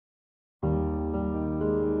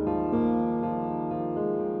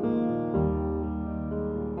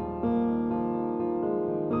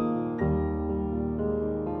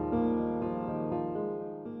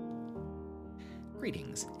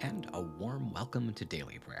welcome to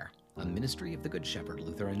Daily Prayer, a ministry of the Good Shepherd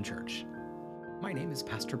Lutheran Church. My name is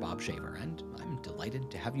Pastor Bob Shaver, and I'm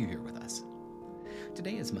delighted to have you here with us.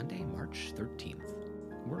 Today is Monday, March 13th.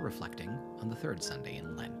 We're reflecting on the third Sunday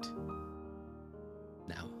in Lent.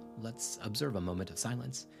 Now, let's observe a moment of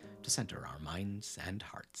silence to center our minds and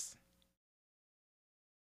hearts.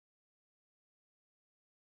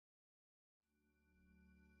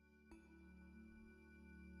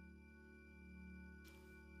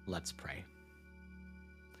 Let's pray.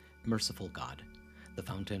 Merciful God, the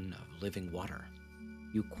fountain of living water,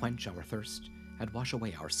 you quench our thirst and wash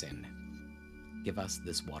away our sin. Give us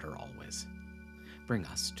this water always. Bring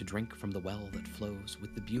us to drink from the well that flows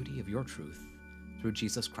with the beauty of your truth, through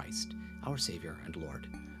Jesus Christ, our Savior and Lord,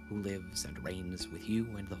 who lives and reigns with you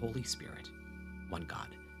and the Holy Spirit, one God,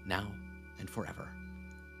 now and forever.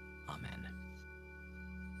 Amen.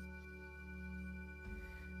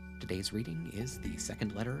 Today's reading is the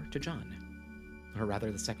second letter to John, or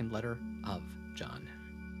rather the second letter of John.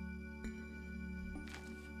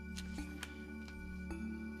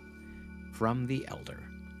 From the elder,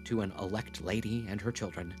 to an elect lady and her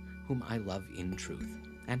children, whom I love in truth,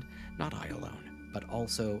 and not I alone, but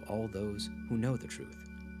also all those who know the truth,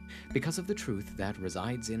 because of the truth that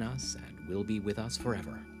resides in us and will be with us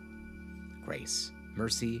forever. Grace,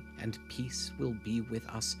 mercy, and peace will be with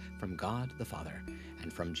us from God the Father,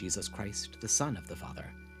 and from Jesus Christ, the Son of the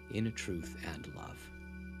Father, in truth and love.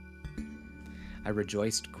 I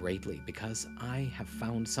rejoiced greatly because I have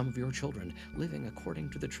found some of your children living according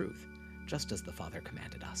to the truth, just as the Father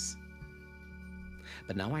commanded us.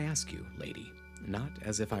 But now I ask you, lady, not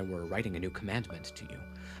as if I were writing a new commandment to you,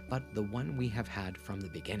 but the one we have had from the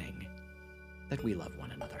beginning, that we love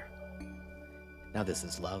one another. Now this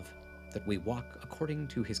is love, that we walk according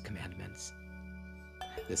to his commandments.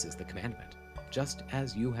 This is the commandment, just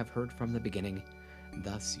as you have heard from the beginning,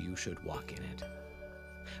 thus you should walk in it.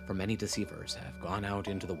 For many deceivers have gone out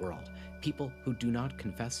into the world, people who do not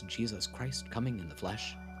confess Jesus Christ coming in the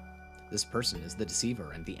flesh. This person is the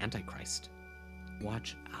deceiver and the Antichrist.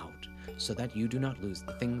 Watch out, so that you do not lose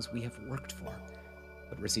the things we have worked for,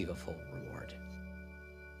 but receive a full reward.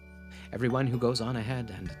 Everyone who goes on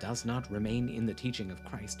ahead and does not remain in the teaching of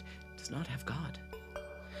Christ does not have God.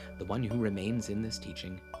 The one who remains in this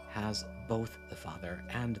teaching has both the Father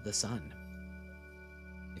and the Son.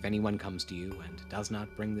 If anyone comes to you and does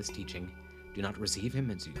not bring this teaching, do not receive him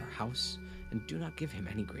into your house, and do not give him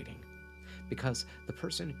any greeting, because the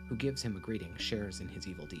person who gives him a greeting shares in his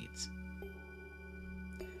evil deeds.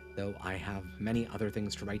 Though I have many other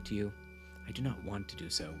things to write to you, I do not want to do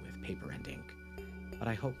so with paper and ink, but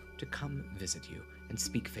I hope to come visit you and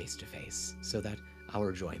speak face to face, so that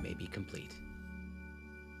our joy may be complete.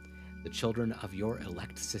 The children of your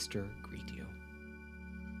elect sister greet you.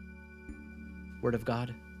 Word of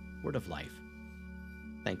God, word of life.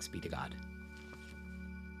 Thanks be to God.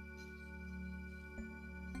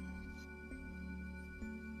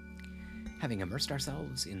 Having immersed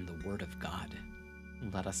ourselves in the Word of God,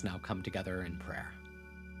 let us now come together in prayer.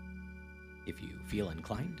 If you feel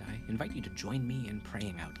inclined, I invite you to join me in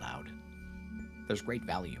praying out loud. There's great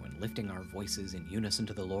value in lifting our voices in unison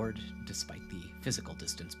to the Lord, despite the physical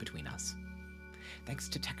distance between us. Thanks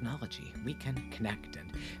to technology, we can connect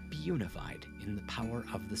and be unified in the power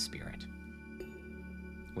of the Spirit.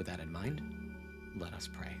 With that in mind, let us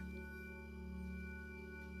pray.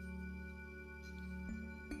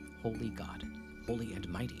 Holy God, holy and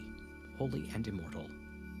mighty, holy and immortal,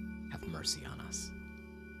 have mercy on us.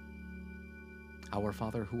 Our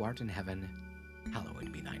Father who art in heaven,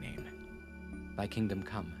 hallowed be thy name. Thy kingdom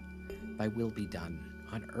come, thy will be done,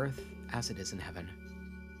 on earth as it is in heaven.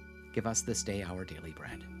 Give us this day our daily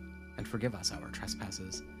bread, and forgive us our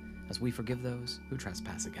trespasses, as we forgive those who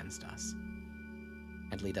trespass against us.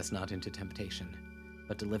 And lead us not into temptation,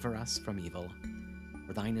 but deliver us from evil.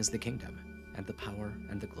 For thine is the kingdom, and the power,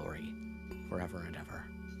 and the glory, forever and ever.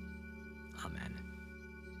 Amen.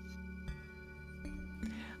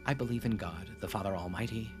 I believe in God, the Father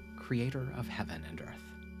Almighty, creator of heaven and earth.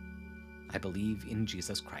 I believe in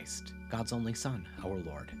Jesus Christ, God's only Son, our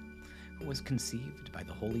Lord, who was conceived by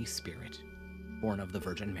the Holy Spirit, born of the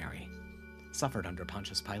Virgin Mary, suffered under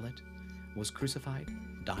Pontius Pilate, was crucified,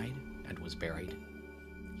 died, and was buried.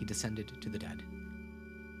 He descended to the dead.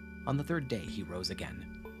 On the third day he rose again.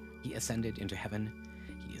 He ascended into heaven.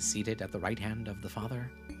 He is seated at the right hand of the Father,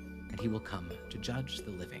 and he will come to judge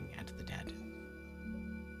the living and the dead.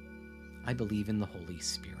 I believe in the Holy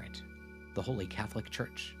Spirit, the Holy Catholic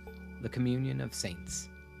Church, the communion of saints,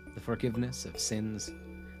 the forgiveness of sins,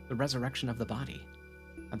 the resurrection of the body,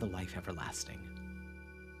 and the life everlasting.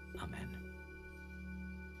 Amen.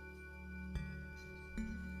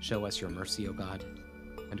 Show us your mercy, O God,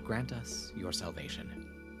 and grant us your salvation.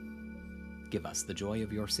 Give us the joy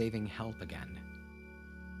of your saving help again,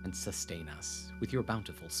 and sustain us with your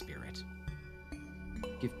bountiful Spirit.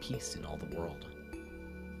 Give peace in all the world,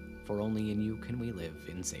 for only in you can we live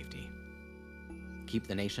in safety. Keep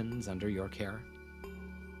the nations under your care,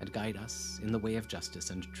 and guide us in the way of justice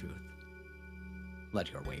and truth.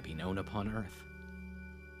 Let your way be known upon earth,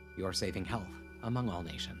 your saving health among all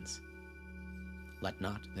nations. Let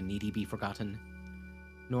not the needy be forgotten,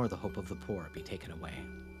 nor the hope of the poor be taken away.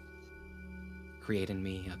 Create in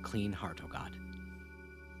me a clean heart, O God,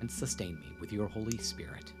 and sustain me with your Holy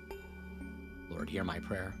Spirit. Lord, hear my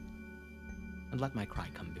prayer, and let my cry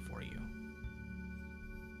come before you.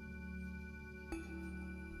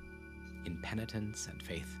 In penitence and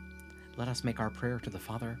faith, let us make our prayer to the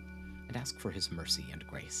Father and ask for his mercy and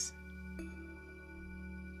grace.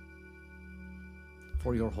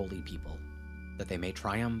 For your holy people, that they may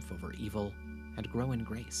triumph over evil and grow in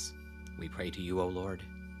grace, we pray to you, O Lord.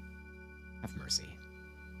 Have mercy.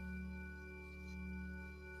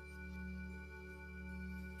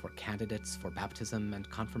 For candidates for baptism and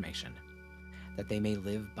confirmation, that they may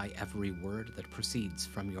live by every word that proceeds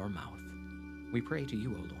from your mouth, we pray to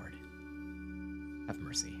you, O Lord. Have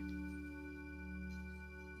mercy.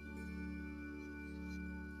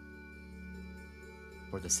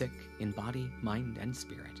 For the sick in body, mind, and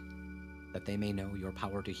spirit, that they may know your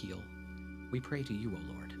power to heal, we pray to you, O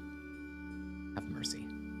Lord. Have mercy.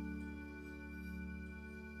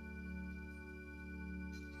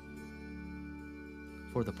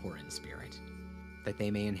 For the poor in spirit, that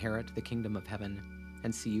they may inherit the kingdom of heaven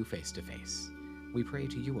and see you face to face, we pray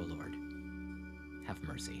to you, O Lord. Have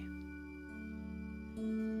mercy.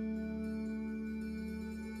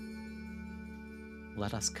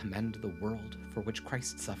 Let us commend the world for which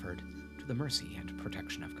Christ suffered to the mercy and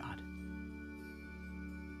protection of God.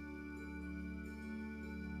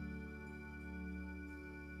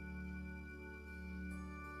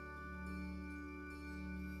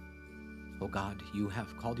 O God, you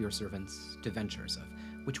have called your servants to ventures of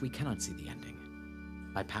which we cannot see the ending,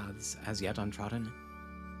 by paths as yet untrodden,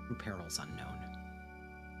 through perils unknown.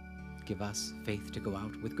 Give us faith to go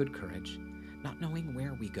out with good courage, not knowing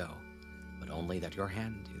where we go, but only that your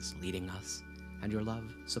hand is leading us and your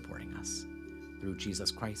love supporting us. Through Jesus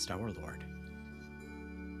Christ our Lord.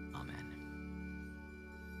 Amen.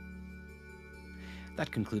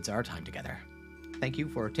 That concludes our time together. Thank you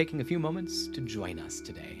for taking a few moments to join us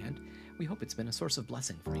today, and we hope it's been a source of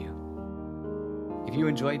blessing for you. If you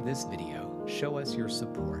enjoyed this video, show us your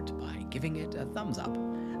support by giving it a thumbs up,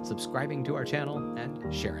 subscribing to our channel,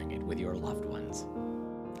 and sharing it with your loved ones.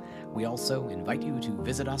 We also invite you to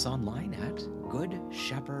visit us online at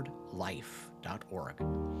goodshepherdlife.org,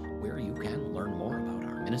 where you can learn more about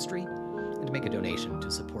our ministry and make a donation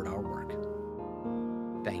to support our work.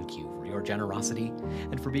 Thank you for your generosity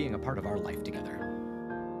and for being a part of our life together.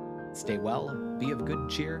 Stay well, be of good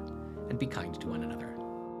cheer, and be kind to one another.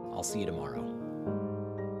 I'll see you tomorrow.